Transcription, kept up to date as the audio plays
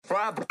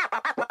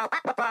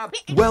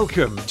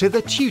Welcome to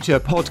the Tutor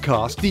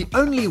Podcast, the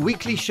only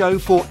weekly show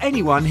for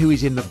anyone who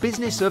is in the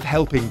business of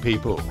helping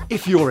people.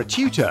 If you're a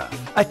tutor,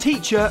 a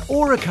teacher,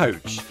 or a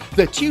coach,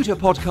 the Tutor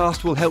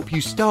Podcast will help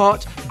you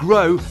start,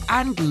 grow,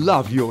 and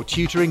love your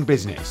tutoring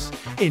business.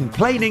 In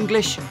plain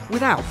English,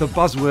 without the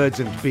buzzwords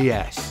and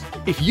BS.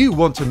 If you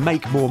want to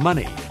make more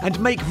money and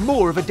make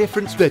more of a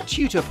difference, the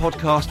Tutor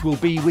Podcast will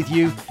be with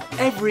you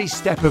every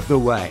step of the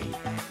way.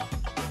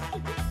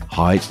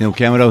 Hi, it's Neil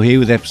Camero here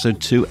with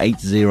episode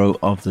 280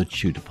 of the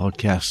Tutor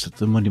Podcast,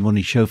 the Monday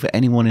morning show for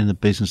anyone in the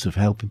business of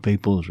helping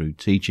people through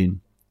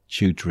teaching,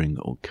 tutoring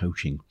or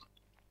coaching.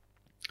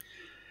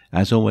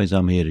 As always,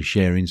 I'm here to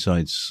share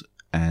insights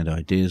and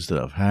ideas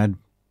that I've had,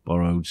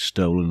 borrowed,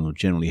 stolen or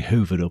generally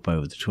hoovered up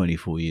over the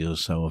 24 years or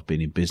so I've been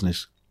in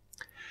business,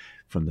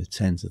 from the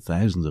tens of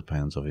thousands of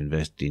pounds I've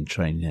invested in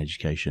training and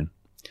education,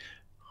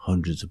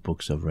 hundreds of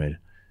books I've read,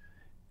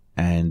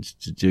 and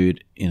to do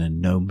it in a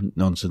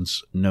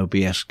no-nonsense, no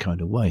BS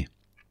kind of way.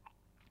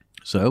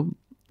 So,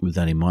 with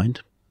that in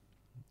mind,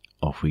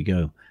 off we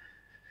go.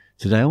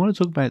 Today I want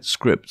to talk about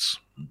scripts.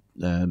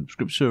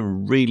 Scripts are a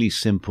really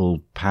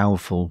simple,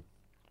 powerful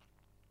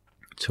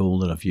tool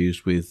that I've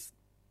used with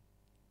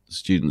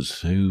students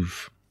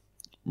who've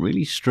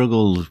really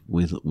struggled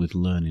with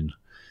learning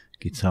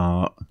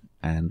guitar,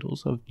 and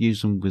also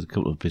used them with a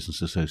couple of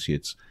business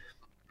associates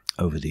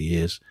over the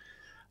years.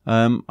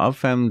 I've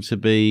found to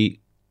be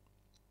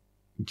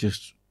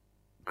just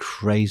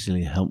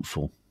crazily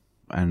helpful,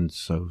 and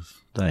so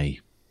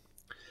they.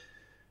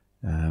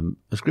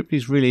 A script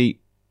is really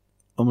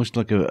almost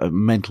like a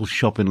mental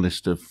shopping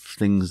list of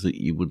things that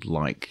you would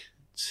like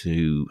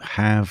to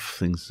have,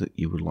 things that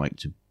you would like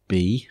to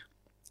be,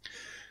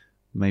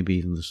 maybe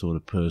even the sort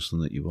of person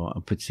that you are,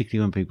 and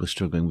particularly when people are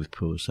struggling with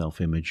poor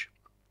self-image.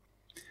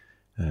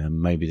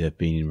 Maybe they've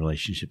been in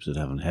relationships that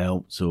haven't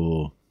helped,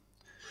 or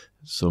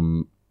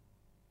some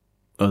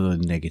other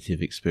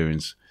negative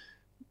experience.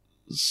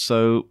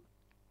 So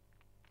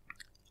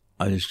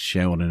I just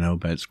share what I know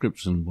about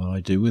scripts and what I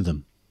do with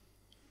them.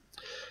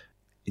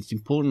 It's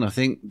important, I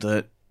think,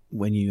 that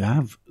when you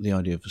have the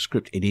idea of a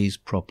script, it is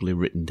properly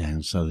written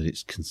down so that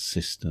it's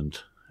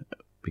consistent,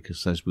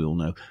 because as we all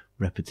know,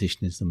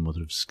 repetition is the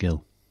mother of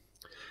skill.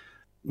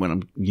 When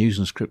I'm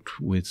using a script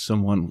with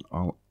someone,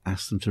 I'll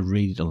ask them to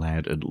read it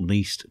aloud at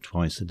least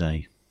twice a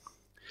day.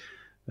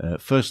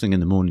 First thing in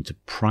the morning to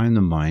prime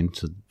the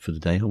mind for the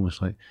day, almost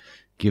like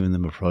giving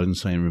them a prod and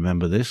saying,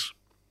 remember this.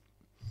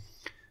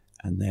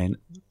 And then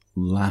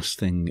last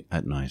thing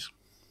at night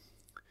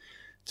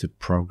to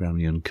program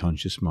the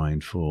unconscious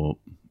mind for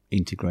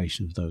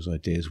integration of those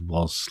ideas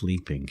while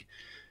sleeping.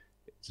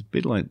 It's a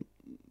bit like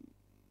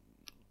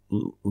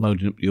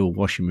loading up your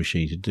washing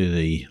machine to do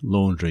the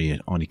laundry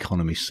on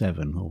economy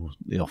 7 or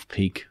the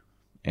off-peak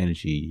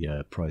energy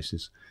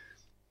prices.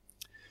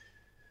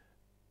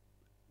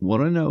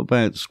 What I know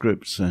about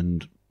scripts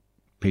and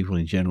people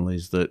in general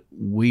is that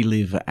we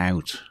live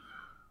out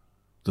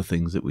the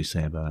things that we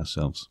say about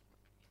ourselves.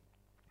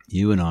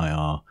 You and I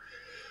are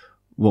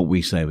what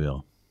we say we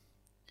are.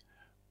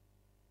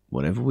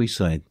 Whatever we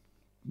say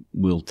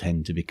will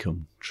tend to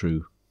become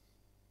true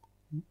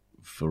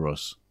for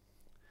us.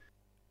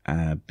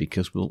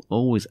 Because we'll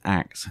always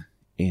act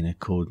in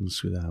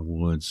accordance with our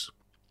words.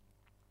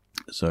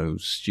 So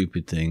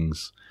stupid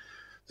things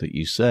that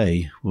you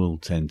say will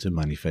tend to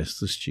manifest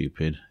the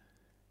stupid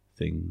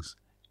things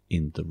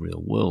in the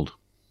real world.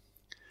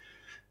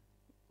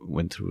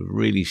 Went through a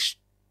really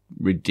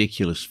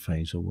ridiculous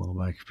phase a while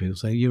back. People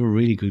say, you're a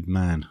really good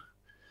man.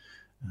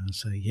 And I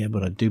say, yeah,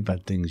 but I do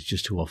bad things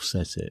just to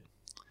offset it.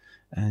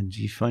 And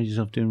you find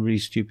yourself doing really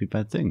stupid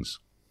bad things.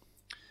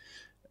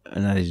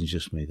 And that isn't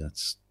just me,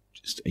 that's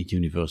just a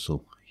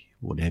universal,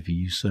 whatever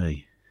you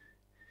say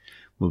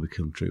will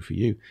become true for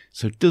you.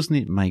 So doesn't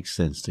it make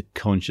sense to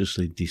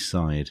consciously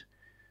decide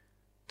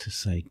to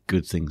say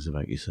good things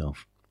about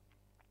yourself?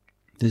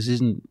 This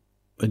isn't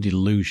a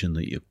delusion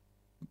that you're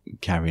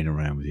carrying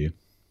around with you.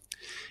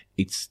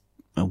 It's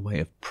a way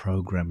of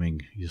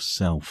programming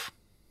yourself.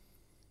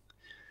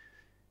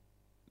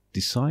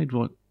 Decide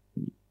what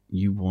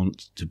you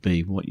want to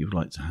be, what you would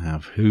like to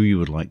have, who you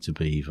would like to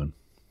be even.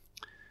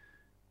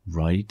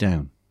 Write it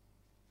down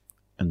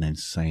and then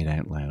say it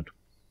out loud,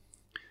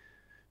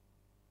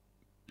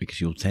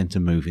 because you'll tend to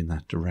move in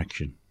that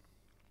direction.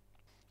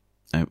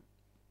 Now,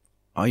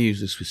 I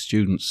use this with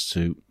students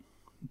to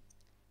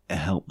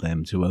help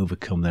them to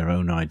overcome their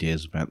own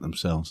ideas about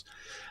themselves,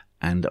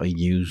 and I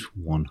use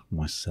one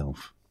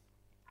myself.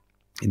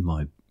 In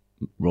my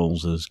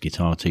roles as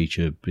guitar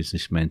teacher,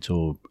 business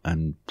mentor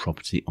and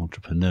property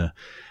entrepreneur,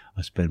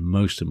 I spend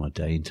most of my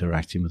day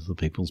interacting with other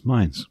people's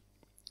minds,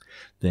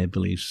 their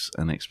beliefs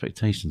and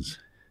expectations.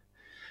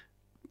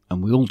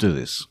 And we all do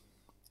this.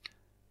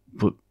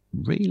 But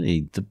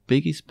really, the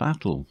biggest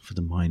battle for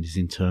the mind is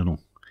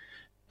internal.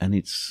 And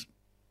it's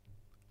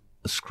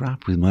a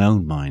scrap with my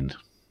own mind.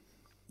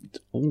 It's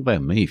all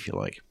about me, if you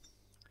like.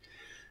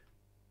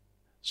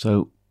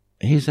 So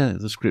here's how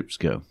the scripts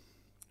go.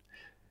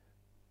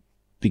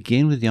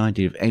 Begin with the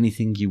idea of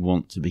anything you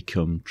want to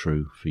become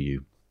true for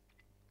you.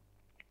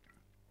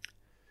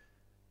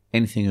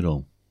 anything at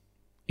all.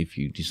 If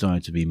you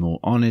decide to be more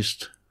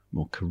honest,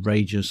 more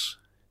courageous,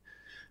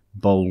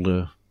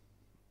 bolder,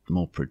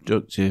 more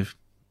productive,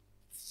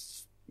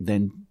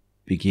 then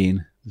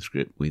begin the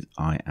script with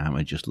I am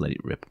and just let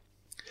it rip.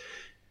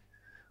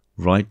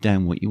 Write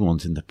down what you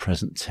want in the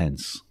present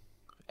tense.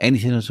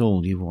 Anything at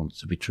all you want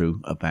to be true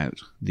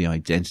about the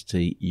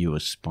identity you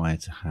aspire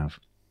to have.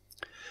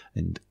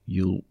 And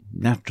you'll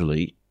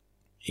naturally,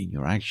 in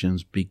your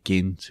actions,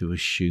 begin to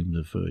assume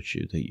the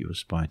virtue that you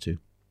aspire to.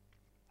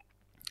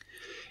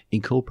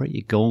 Incorporate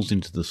your goals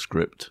into the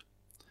script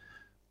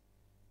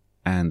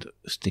and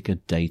stick a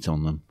date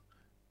on them.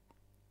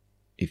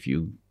 If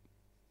you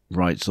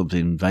write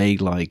something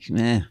vague like,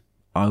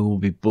 I will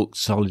be booked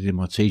solid in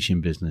my teaching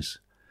business.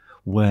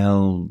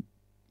 Well,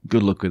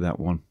 good luck with that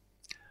one.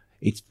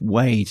 It's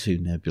way too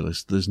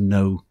nebulous. There's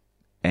no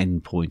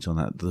end point on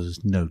that.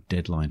 There's no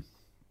deadline.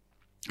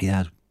 It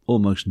has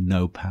almost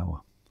no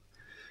power.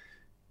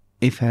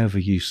 If, however,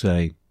 you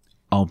say,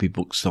 I'll be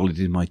booked solid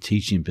in my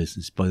teaching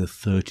business by the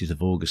 30th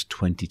of August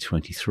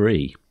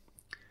 2023,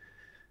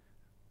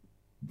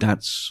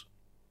 that's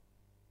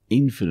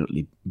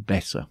infinitely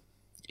better.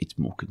 It's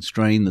more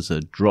constrained. There's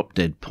a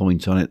drop-dead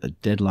point on it, a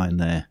deadline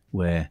there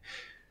where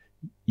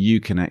you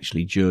can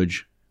actually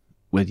judge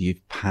whether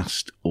you've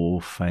passed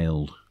or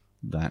failed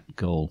that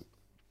goal.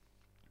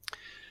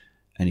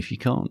 And if you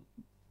can't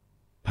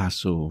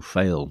pass or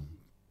fail,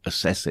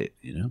 assess it,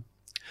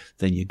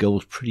 then your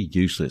goal's pretty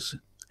useless.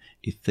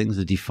 If things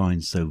are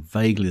defined so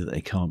vaguely that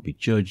they can't be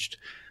judged,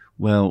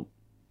 well,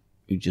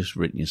 you've just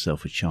written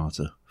yourself a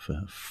charter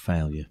for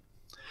failure.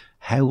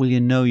 How will you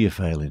know you're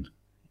failing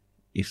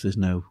if there's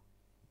no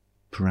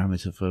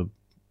parameter for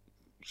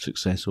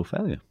success or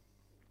failure?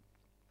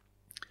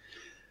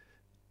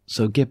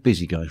 So get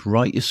busy, guys.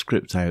 Write your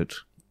script out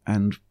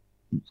and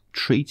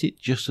treat it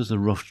just as a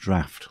rough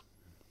draft.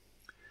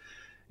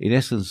 In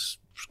essence,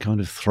 kind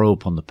of throw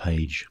up on the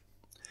page,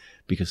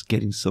 because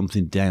getting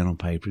something down on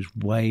paper is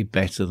way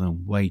better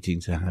than waiting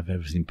to have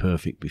everything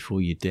perfect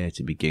before you dare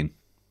to begin.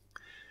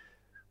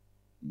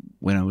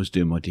 When I was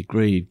doing my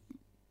degree,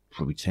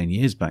 probably 10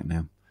 years back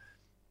now,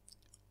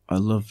 I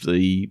loved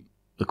the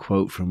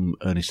quote from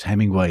Ernest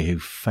Hemingway, who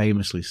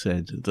famously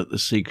said that the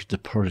secret to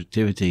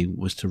productivity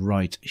was to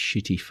write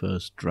shitty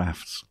first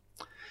drafts.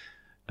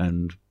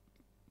 And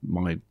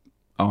my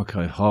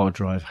archive hard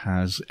drive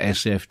has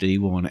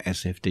SFD1,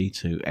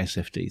 SFD2,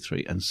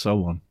 SFD3, and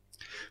so on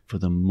for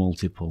the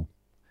multiple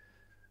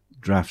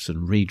drafts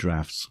and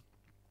redrafts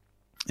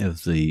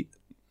of the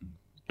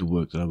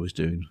work that I was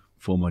doing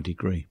for my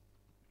degree.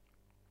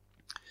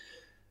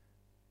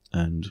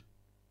 And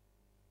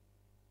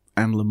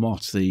Anne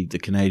Lamott, the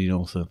Canadian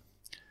author,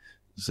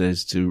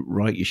 says to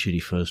write your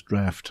shitty first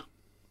draft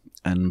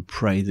and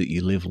pray that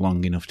you live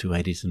long enough to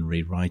edit and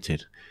rewrite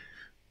it.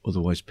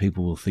 Otherwise,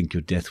 people will think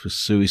your death was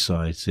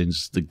suicide,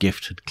 since the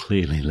gift had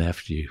clearly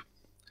left you.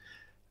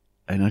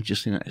 And I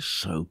just think that is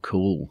so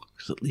cool,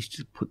 because at least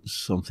you're putting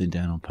something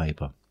down on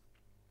paper.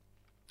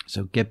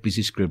 So get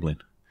busy scribbling.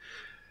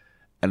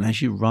 And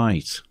as you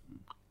write,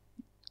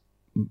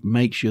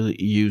 make sure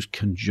that you use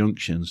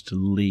conjunctions to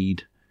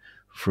lead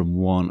from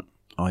one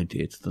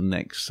idea to the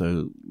next.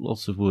 So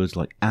lots of words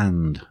like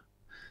and,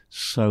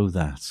 so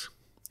that,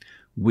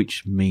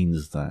 which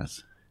means that,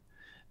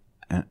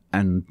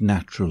 and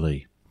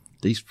naturally.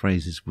 These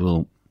phrases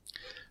will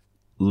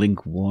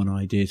link one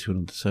idea to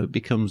another, so it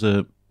becomes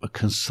a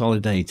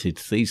consolidated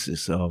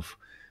thesis of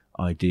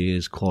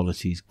ideas,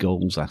 qualities,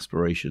 goals,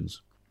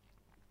 aspirations.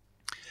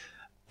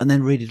 And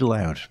then read it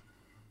aloud.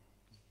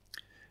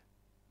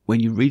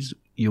 When you read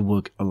your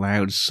work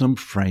aloud, some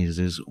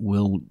phrases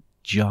will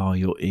jar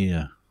your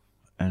ear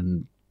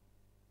and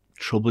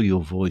trouble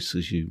your voice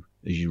as you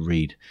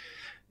read.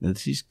 Now,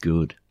 this is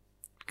good,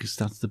 because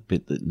that's the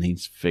bit that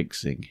needs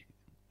fixing.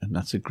 And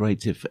that's a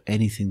great tip for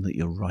anything that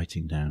you're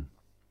writing down.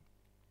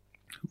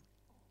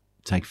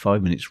 Take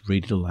 5 minutes,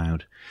 read it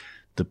aloud.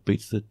 The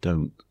bits that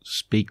don't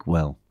speak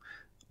well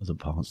are the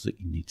parts that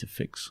you need to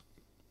fix.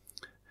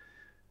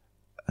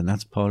 And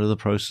that's part of the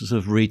process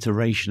of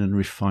reiteration and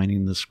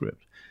refining the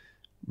script.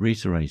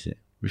 Reiterate it,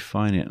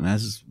 refine it, and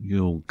as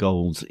your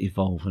goals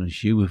evolve and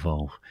as you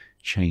evolve,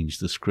 change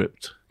the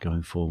script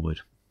going forward.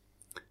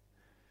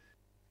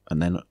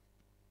 And then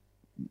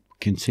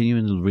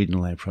continuing the reading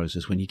aloud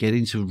process, when you get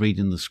into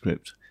reading the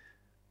script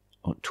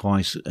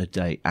twice a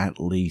day at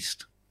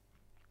least,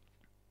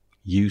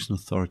 use an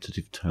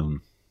authoritative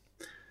tone.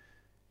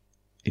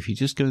 If you're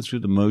just going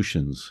through the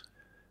motions,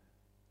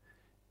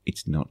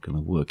 it's not going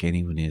to work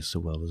anywhere near so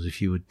well as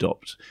if you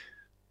adopt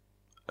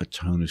a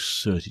tone of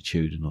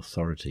certitude and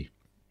authority.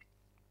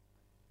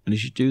 And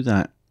as you do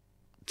that,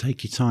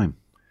 take your time.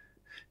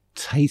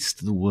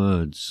 Taste the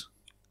words.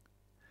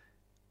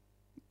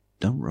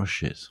 Don't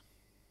rush it.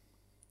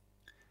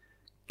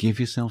 Give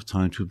yourself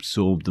time to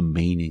absorb the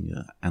meaning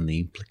and the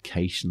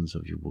implications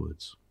of your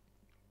words.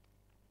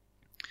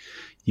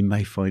 You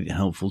may find it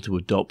helpful to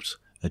adopt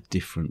a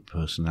different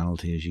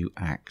personality as you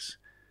act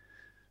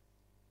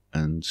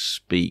and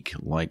speak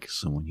like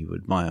someone you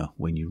admire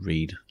when you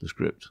read the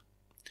script.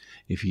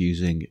 If you're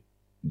using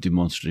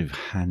demonstrative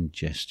hand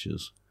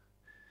gestures.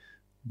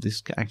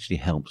 This actually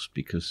helps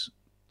because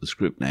the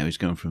script now is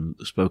going from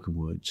the spoken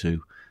word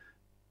to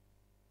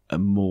a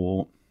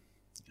more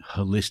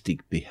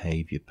holistic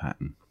behaviour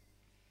pattern.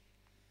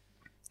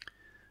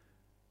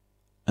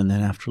 And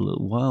then after a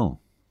little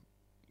while,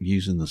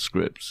 using the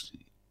scripts,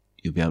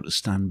 you'll be able to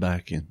stand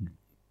back and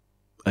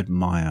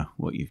admire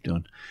what you've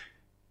done.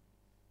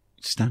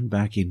 Stand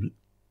back in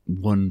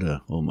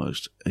wonder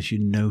almost as you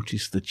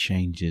notice the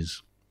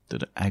changes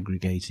that are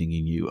aggregating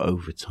in you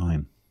over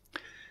time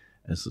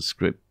as the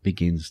script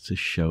begins to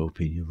show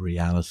up in your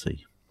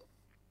reality.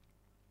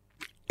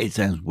 It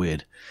sounds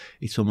weird.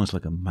 It's almost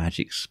like a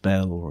magic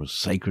spell or a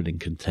sacred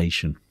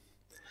incantation.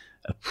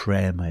 A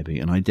prayer maybe,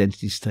 an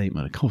identity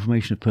statement, a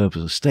confirmation of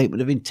purpose, a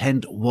statement of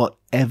intent,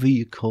 whatever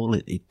you call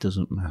it, it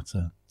doesn't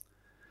matter.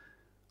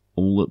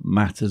 All that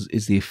matters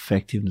is the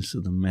effectiveness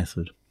of the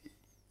method.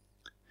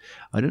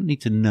 I don't need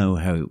to know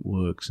how it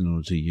works in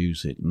order to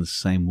use it in the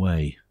same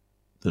way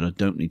that I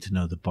don't need to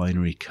know the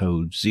binary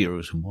code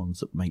zeros and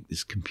ones that make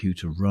this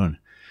computer run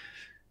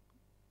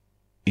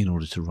in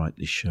order to write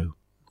this show.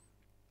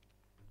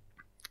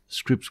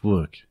 Scripts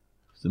work.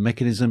 The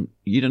mechanism,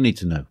 you don't need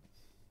to know.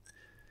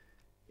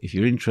 If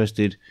you're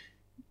interested,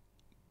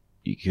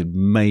 you could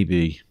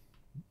maybe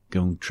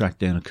go and track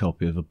down a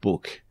copy of a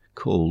book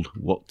called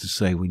What to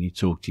Say When You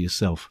Talk to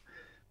Yourself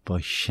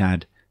by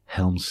Shad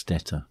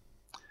Helmstetter.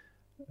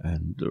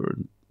 And there are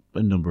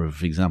a number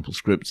of example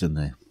scripts in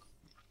there.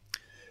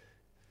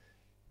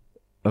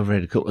 I've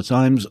read a couple of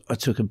times. I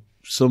took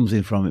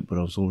something from it, but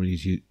I was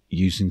already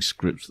using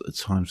scripts at the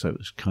time, so it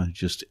was kind of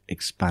just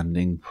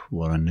expanding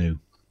what I knew.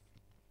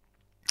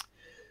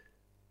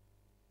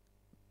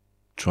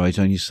 Try it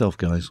on yourself,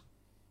 guys.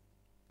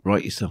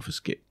 Write yourself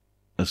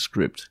a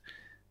script.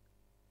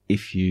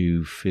 If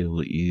you feel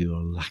that you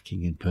are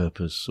lacking in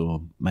purpose,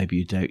 or maybe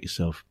you doubt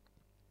yourself,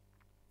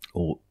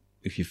 or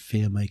if you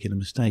fear making a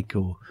mistake,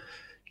 or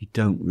you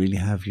don't really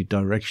have your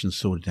direction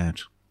sorted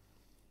out,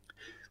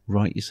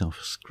 write yourself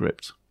a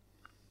script.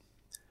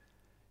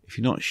 If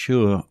you're not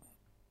sure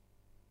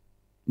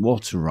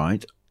what to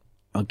write,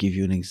 I'll give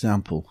you an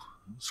example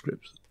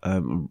script.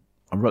 I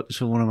wrote this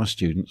for one of my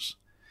students,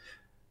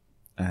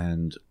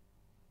 and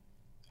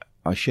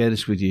I share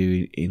this with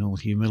you in all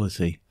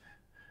humility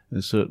and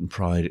a certain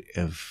pride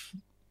of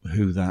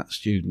who that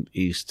student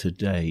is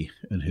today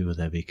and who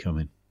they're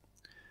becoming.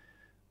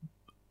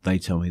 They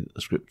tell me that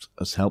the script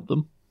has helped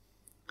them.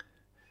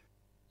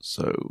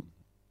 So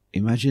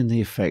imagine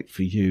the effect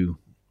for you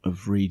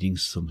of reading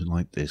something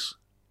like this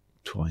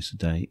twice a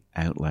day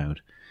out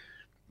loud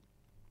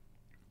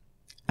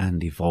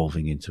and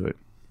evolving into it.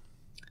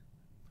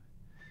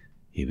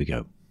 Here we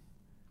go.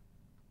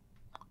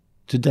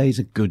 Today's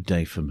a good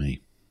day for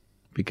me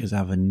because I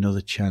have another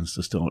chance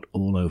to start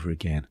all over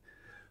again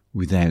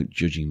without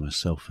judging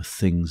myself for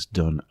things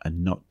done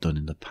and not done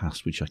in the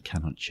past which I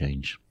cannot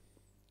change.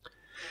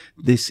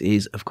 This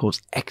is, of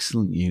course,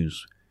 excellent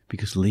news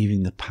because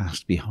leaving the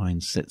past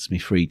behind sets me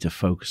free to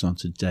focus on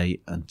today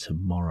and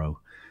tomorrow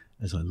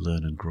as I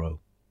learn and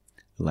grow.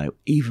 Allow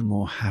even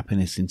more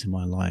happiness into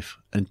my life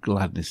and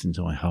gladness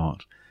into my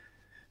heart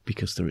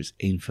because there is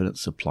infinite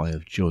supply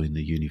of joy in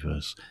the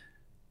universe,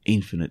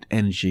 infinite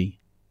energy,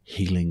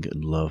 healing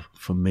and love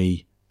for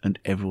me and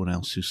everyone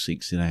else who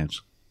seeks it out.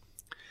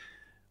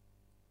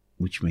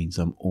 Which means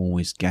I'm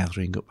always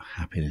gathering up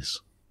happiness,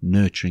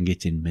 nurturing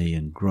it in me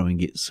and growing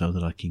it so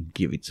that I can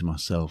give it to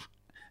myself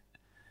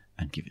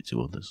and give it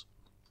to others.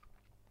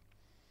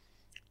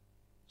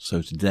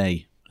 So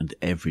today and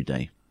every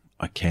day,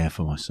 I care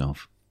for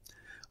myself.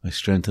 I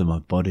strengthen my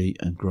body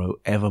and grow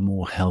ever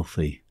more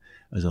healthy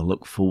as I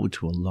look forward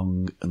to a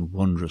long and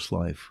wondrous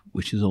life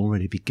which has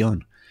already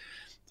begun.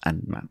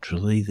 And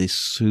naturally, this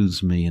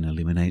soothes me and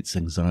eliminates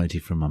anxiety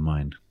from my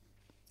mind,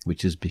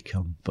 which has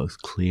become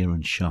both clear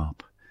and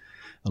sharp,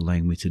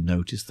 allowing me to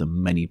notice the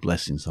many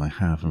blessings I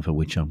have and for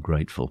which I'm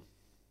grateful.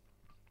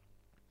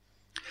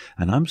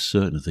 And I'm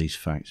certain of these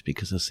facts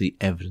because I see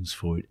evidence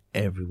for it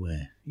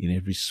everywhere, in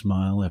every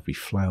smile, every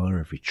flower,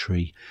 every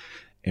tree,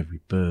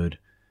 every bird,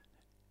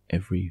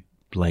 every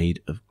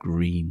blade of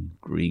green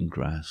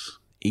grass,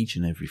 each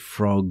and every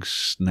frog,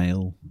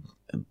 snail,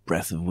 and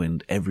breath of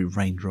wind, every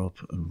raindrop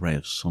and ray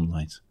of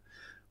sunlight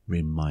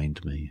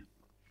remind me.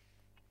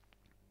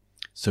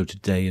 So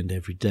today and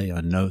every day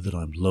I know that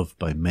I'm loved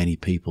by many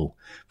people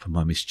for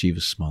my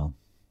mischievous smile,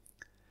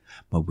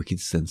 my wicked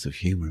sense of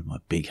humour and my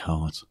big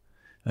heart,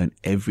 and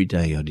every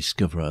day I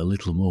discover a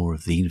little more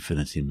of the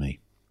infinite in me,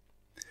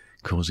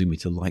 causing me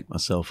to like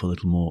myself a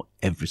little more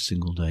every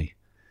single day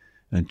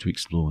and to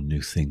explore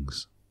new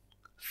things,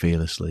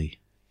 fearlessly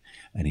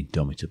and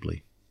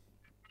indomitably.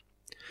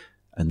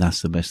 And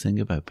that's the best thing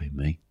about being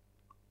me.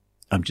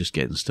 I'm just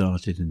getting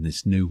started in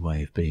this new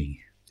way of being,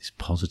 this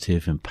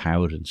positive,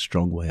 empowered and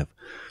strong way of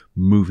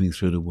moving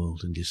through the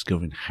world and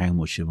discovering how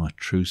much of my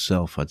true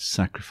self I'd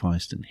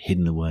sacrificed and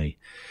hidden away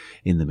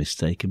in the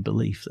mistaken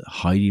belief that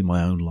hiding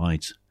my own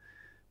light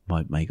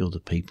might make other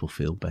people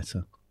feel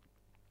better.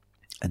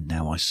 And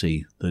now I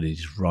see that it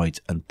is right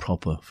and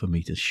proper for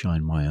me to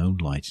shine my own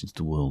light into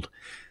the world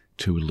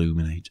to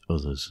illuminate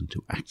others and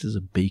to act as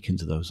a beacon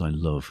to those I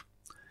love,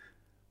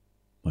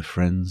 my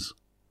friends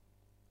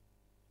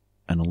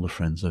and all the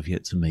friends I've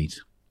yet to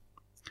meet.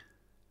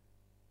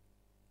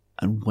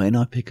 And when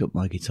I pick up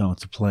my guitar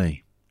to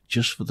play,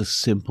 just for the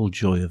simple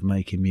joy of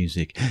making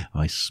music,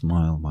 I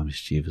smile my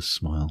mischievous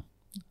smile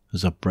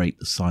as I break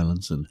the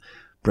silence and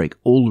break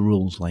all the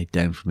rules laid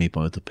down for me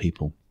by other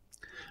people,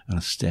 and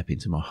I step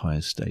into my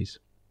higher state.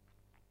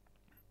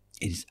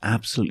 It is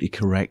absolutely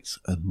correct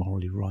and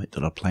morally right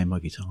that I play my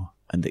guitar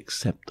and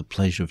accept the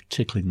pleasure of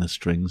tickling the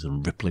strings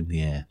and rippling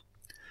the air.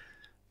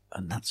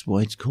 And that's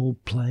why it's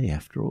called play,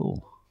 after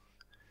all.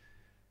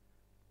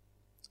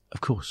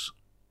 Of course,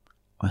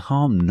 I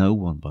harm no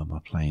one by my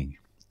playing,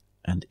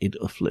 and it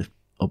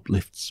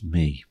uplifts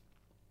me,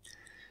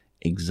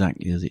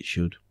 exactly as it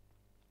should.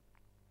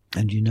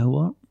 And you know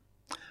what?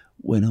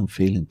 When I'm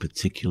feeling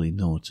particularly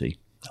naughty,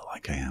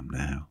 like I am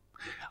now,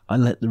 I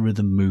let the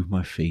rhythm move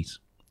my feet,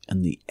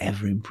 and the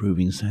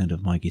ever-improving sound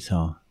of my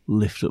guitar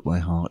lift up my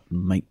heart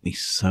and make me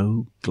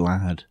so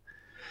glad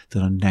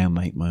that I now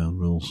make my own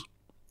rules.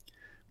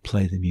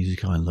 Play the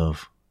music I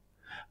love,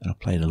 and I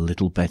play it a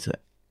little better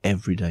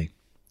every day,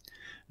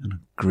 and I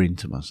grin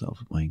to myself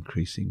at my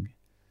increasing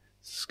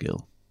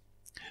skill.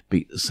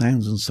 Be it the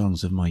sounds and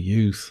songs of my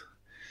youth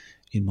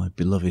in my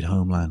beloved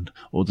homeland,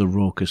 or the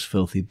raucous,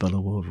 filthy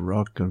bellow of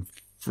rock and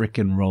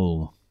frickin'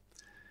 roll.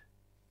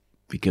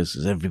 Because,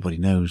 as everybody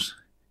knows,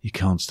 you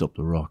can't stop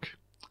the rock,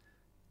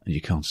 and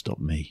you can't stop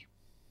me.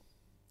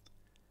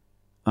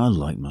 I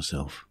like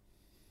myself,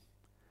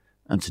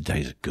 and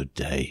today's a good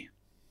day.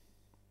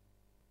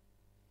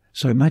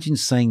 So imagine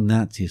saying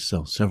that to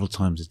yourself several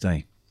times a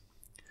day.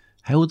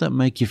 How would that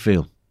make you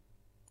feel?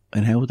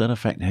 And how would that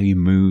affect how you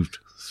moved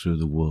through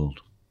the world?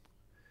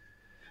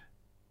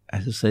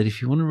 As I said,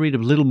 if you want to read a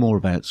little more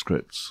about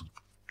scripts,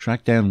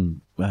 track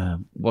down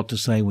What to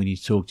Say When You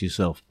Talk to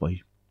Yourself by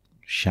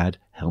Shad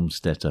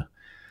Helmstetter.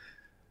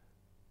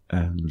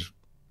 And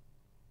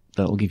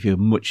that'll give you a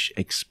much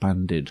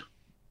expanded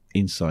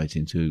insight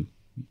into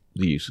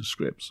the use of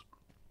scripts.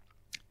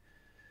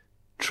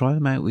 Try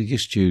them out with your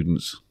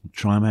students.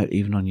 Try them out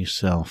even on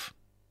yourself.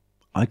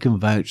 I can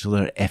vouch for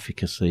their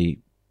efficacy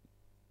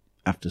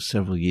after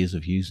several years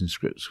of using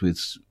scripts with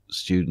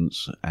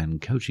students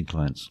and coaching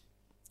clients.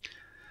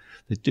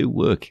 They do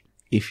work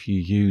if you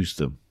use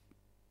them.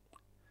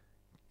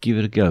 Give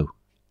it a go.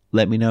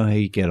 Let me know how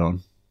you get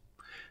on,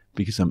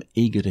 because I'm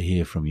eager to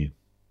hear from you.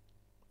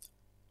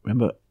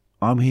 Remember,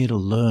 I'm here to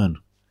learn,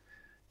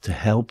 to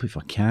help if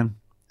I can,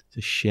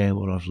 to share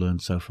what I've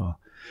learned so far.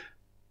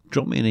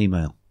 Drop me an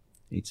email.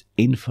 It's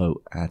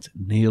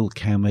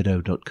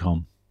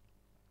info@neilcowmeadow.com,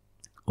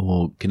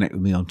 or connect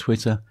with me on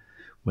Twitter,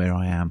 where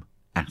I am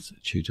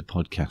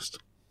 @TutorPodcast.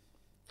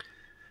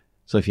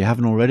 So if you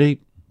haven't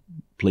already,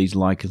 please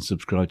like and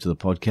subscribe to the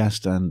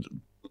podcast. And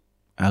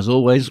as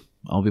always,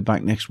 I'll be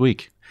back next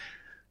week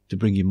to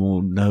bring you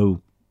more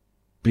no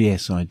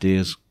BS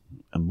ideas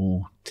and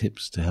more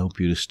tips to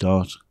help you to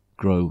start,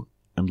 grow,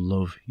 and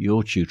love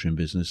your tutoring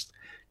business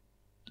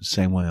the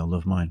same way I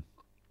love mine.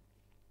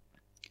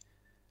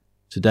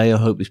 Today, I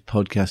hope this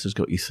podcast has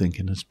got you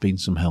thinking, has been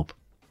some help.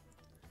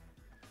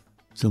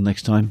 Till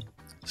next time,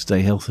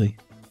 stay healthy,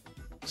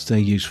 stay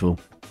useful,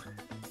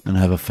 and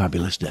have a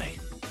fabulous day.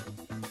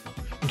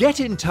 Get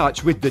in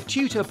touch with the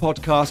Tutor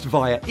Podcast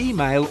via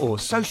email or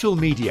social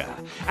media,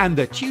 and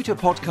the Tutor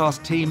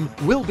Podcast team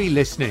will be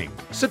listening.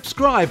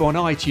 Subscribe on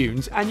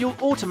iTunes and you'll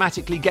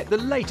automatically get the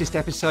latest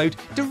episode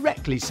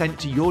directly sent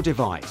to your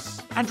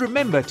device. And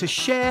remember to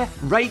share,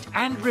 rate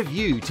and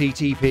review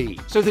TTP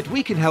so that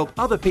we can help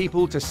other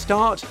people to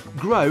start,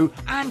 grow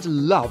and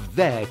love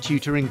their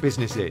tutoring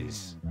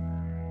businesses.